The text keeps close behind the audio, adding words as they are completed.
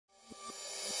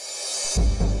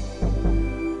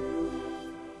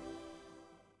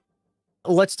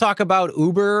let's talk about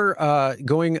Uber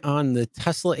going on the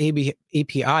Tesla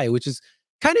API, which is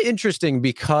kind of interesting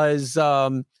because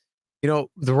the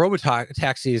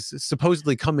robotaxi is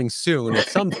supposedly coming soon at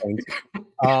some point.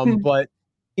 But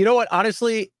you know what?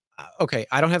 Honestly, okay,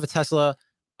 I don't have a Tesla.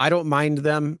 I don't mind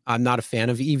them. I'm not a fan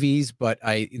of EVs, but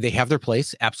they have their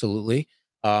place. Absolutely.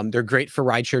 They're great for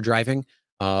rideshare driving.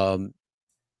 There's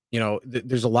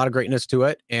a lot of greatness to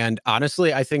it. And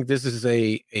honestly, I think this is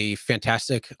a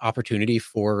fantastic opportunity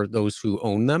for those who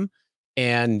own them.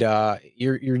 And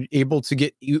you're able to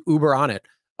get Uber on it.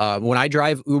 When I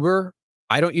drive Uber,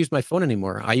 I don't use my phone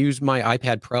anymore. I use my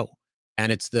iPad Pro,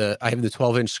 and I have the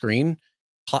 12-inch screen.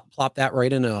 Plop that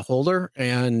right in a holder,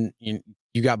 and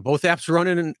you got both apps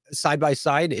running side by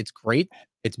side. It's great.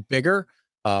 It's bigger.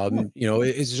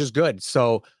 It's just good.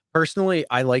 So personally,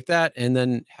 I like that. And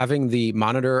then having the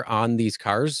monitor on these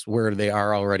cars where they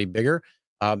are already bigger,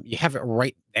 you have it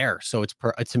right there. So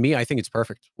to me, I think it's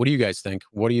perfect. What do you guys think?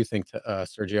 What do you think,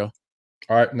 Sergio?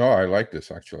 No, I like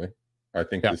this actually. I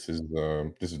think this is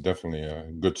definitely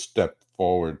a good step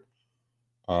forward.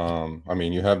 I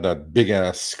mean, you have that big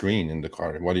ass screen in the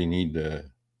car. What do you need the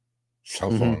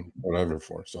cell phone, whatever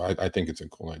for? So I think it's a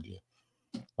cool idea.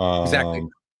 Exactly.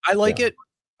 I like it.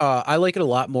 I like it a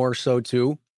lot more so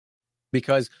too,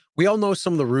 because we all know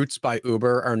some of the routes by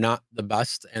Uber are not the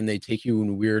best, and they take you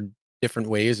in weird, different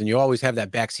ways. And you always have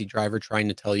that backseat driver trying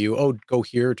to tell you, "Oh, go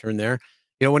here, turn there."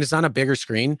 When it's on a bigger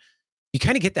screen, you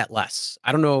kind of get that less.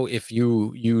 I don't know if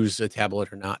you use a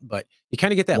tablet or not, but you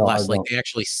kind of get that less. Like they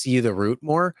actually see the route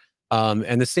more.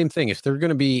 And the same thing, if they're going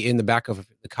to be in the back of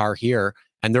the car here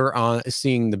and they're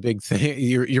seeing the big thing,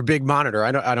 your big monitor.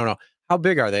 I don't know how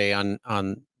big are they on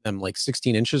them, like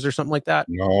 16 inches or something like that.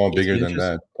 No, bigger than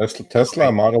that.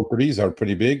 Tesla Model 3s are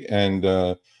pretty big, and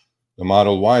the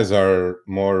Model Ys are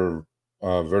more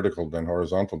vertical than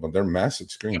horizontal, but they're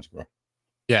massive screens, bro.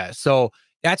 Yeah, so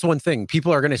that's one thing.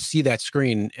 People are going to see that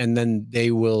screen, and then they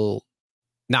will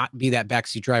not be that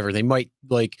backseat driver. They might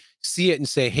like see it and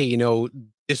say, "Hey,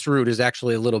 this route is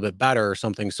actually a little bit better," or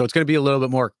something. So it's going to be a little bit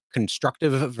more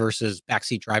constructive versus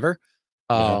backseat driver.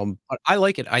 But I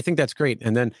like it. I think that's great.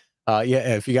 And then,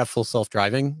 if you got full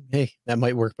self-driving, hey, that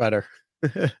might work better.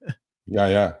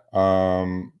 Yeah.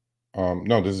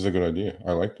 No, this is a good idea.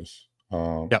 I like this.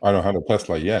 I don't have a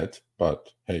Tesla yet, but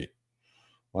hey,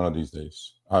 one of these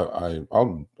days, I'll do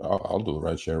a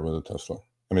rideshare with a Tesla.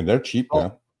 I mean, they're cheap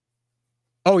now.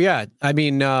 Oh yeah, I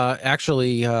mean,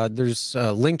 actually, there's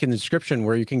a link in the description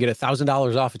where you can get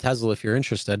 $1,000 off a Tesla if you're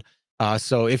interested.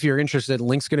 So if you're interested,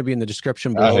 link's going to be in the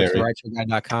description below. It's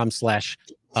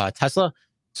rideshareguy.com/Tesla.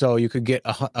 So you could get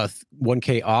a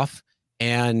 1K off,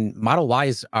 and Model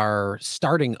Ys are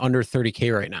starting under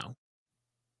 30K right now.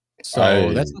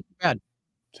 So that's not too bad.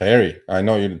 Harry, I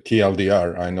know you're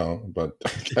TLDR, I know, but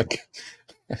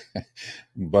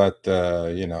we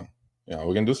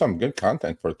can do some good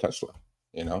content for Tesla.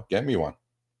 Get me one.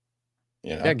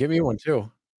 Yeah, give me one too.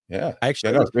 Yeah,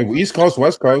 actually, East Coast,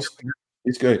 West Coast.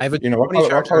 It's good.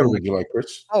 What color would you like,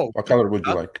 Chris? What color would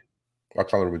you like? What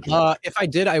color would you like? If I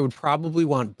did, I would probably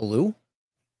want blue.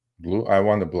 Blue. I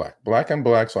want the black and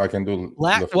black, so I can do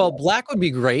black. Well, black would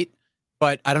be great,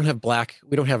 but I don't have black.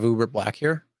 We don't have Uber black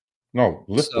here. No,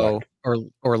 Lyft black or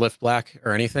Lyft black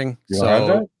or anything. You don't have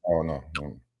that? Oh no.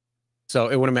 So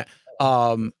it wouldn't matter.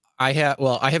 I have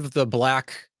the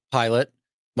black Pilot.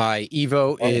 My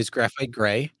Evo is graphite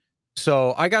gray.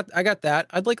 So I got that.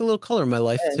 I'd like a little color in my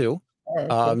life too.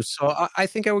 Cool. So I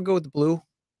think I would go with the blue.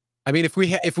 I mean, if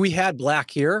we had black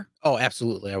here, oh,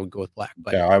 absolutely, I would go with black.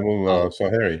 But yeah, I will. So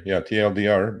Harry,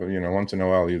 TLDR. But once in a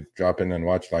while, you drop in and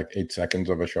watch like 8 seconds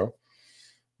of a show.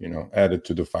 Add it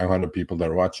to the 500 people that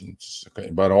are watching. It's okay.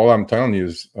 But all I'm telling you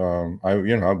is,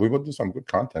 we would do some good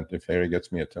content if Harry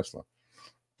gets me a Tesla.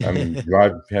 I mean,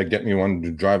 get me one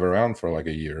to drive around for like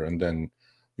a year, and then,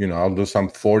 I'll do some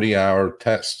 40-hour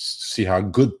tests to see how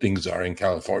good things are in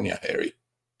California, Harry.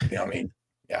 You know what I mean?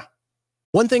 Yeah.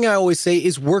 One thing I always say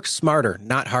is work smarter,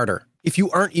 not harder. If you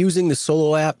aren't using the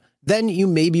Solo app, then you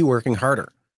may be working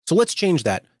harder. So let's change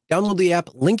that. Download the app,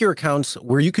 link your accounts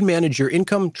where you can manage your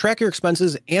income, track your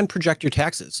expenses, and project your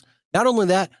taxes. Not only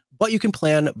that, but you can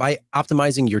plan by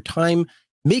optimizing your time,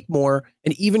 make more,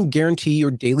 and even guarantee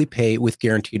your daily pay with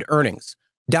guaranteed earnings.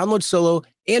 Download Solo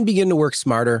and begin to work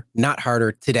smarter, not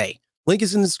harder today. Link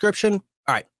is in the description.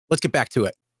 All right, let's get back to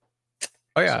it.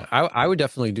 Oh yeah, I would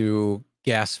definitely do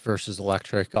gas versus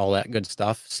electric, all that good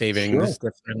stuff, savings,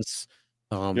 difference.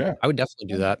 I would definitely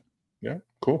do that. Yeah,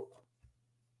 cool.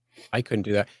 I couldn't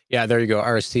do that. Yeah, there you go.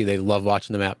 RST, they love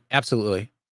watching the map.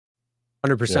 Absolutely.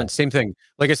 100%. Same thing.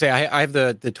 Like I say, I have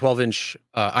the 12-inch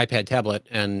iPad tablet,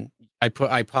 and I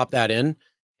pop that in,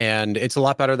 and it's a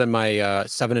lot better than my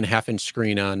 7.5-inch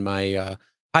screen on my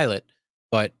Pilot.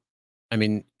 But I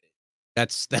mean,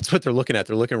 that's what they're looking at.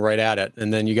 They're looking right at it,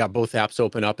 and then you got both apps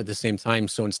open up at the same time.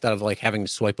 So instead of like having to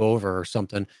swipe over or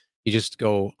something, you just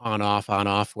go on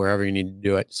off wherever you need to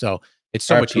do it. So it's I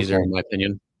so have much two easier, in phones. my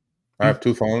opinion. I have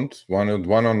two phones. One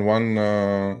on one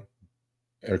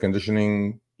air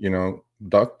conditioning,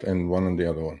 duct, and one on the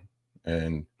other one.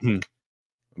 And Hmm.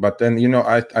 but then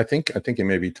I think it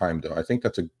may be time though. I think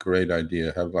that's a great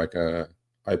idea. Have like a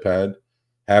iPad,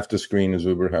 half the screen is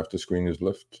Uber, half the screen is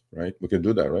Lyft, right? We could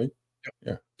do that, right?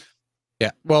 Yeah.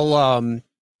 Yeah. Well,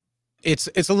 it's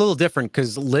a little different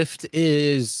because Lyft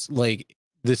is like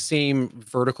the same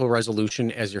vertical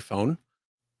resolution as your phone,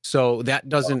 so that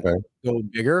doesn't Okay. go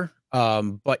bigger.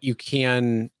 But you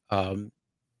can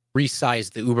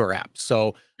resize the Uber app.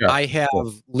 So Yeah. I have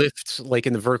Cool. Lyft like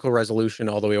in the vertical resolution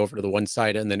all the way over to the one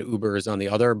side, and then Uber is on the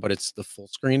other, but it's the full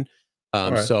screen.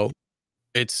 All right. So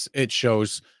it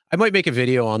shows. I might make a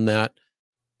video on that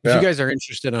if you Yeah. guys are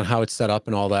interested on how it's set up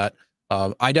and all that.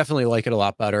 I definitely like it a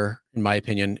lot better, in my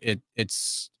opinion.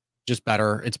 It's just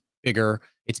better. It's bigger.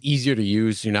 It's easier to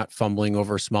use. You're not fumbling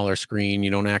over a smaller screen.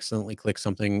 You don't accidentally click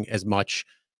something as much.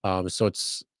 So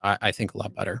I think a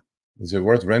lot better. Is it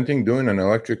worth doing an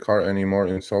electric car anymore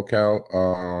in SoCal?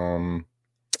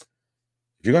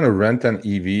 If you're going to rent an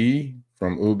EV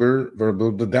from Uber,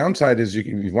 the downside is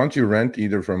once you rent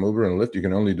either from Uber and Lyft, you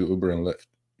can only do Uber and Lyft.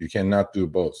 You cannot do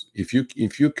both. If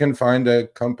you can find a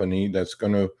company that's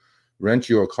going to rent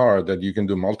you a car that you can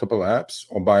do multiple apps,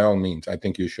 or by all means, I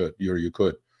think you should. You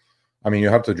could. I mean, you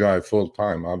have to drive full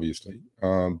time, obviously,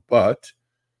 but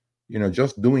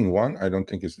just doing one, I don't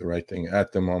think is the right thing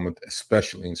at the moment,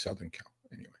 especially in Southern Cal.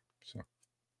 Anyway, so.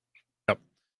 Yep.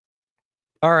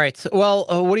 All right. Well,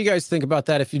 what do you guys think about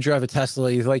that? If you drive a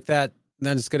Tesla, you like that?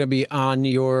 Then it's going to be on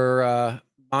your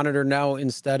monitor now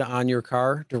instead on your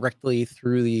car directly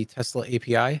through the Tesla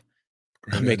API.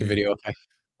 I'll make a video. Okay.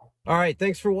 All right,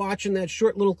 thanks for watching. That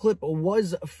short little clip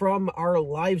was from our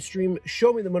live stream,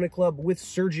 Show Me the Money Club with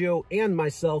Sergio and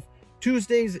myself,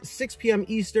 Tuesdays, 6 p.m.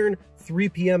 Eastern, 3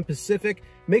 p.m. Pacific.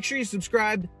 Make sure you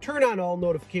subscribe, turn on all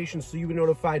notifications so you'll be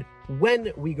notified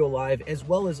when we go live, as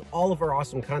well as all of our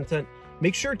awesome content.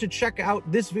 Make sure to check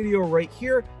out this video right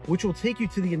here, which will take you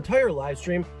to the entire live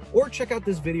stream, or check out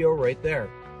this video right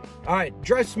there. All right,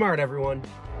 drive smart, everyone.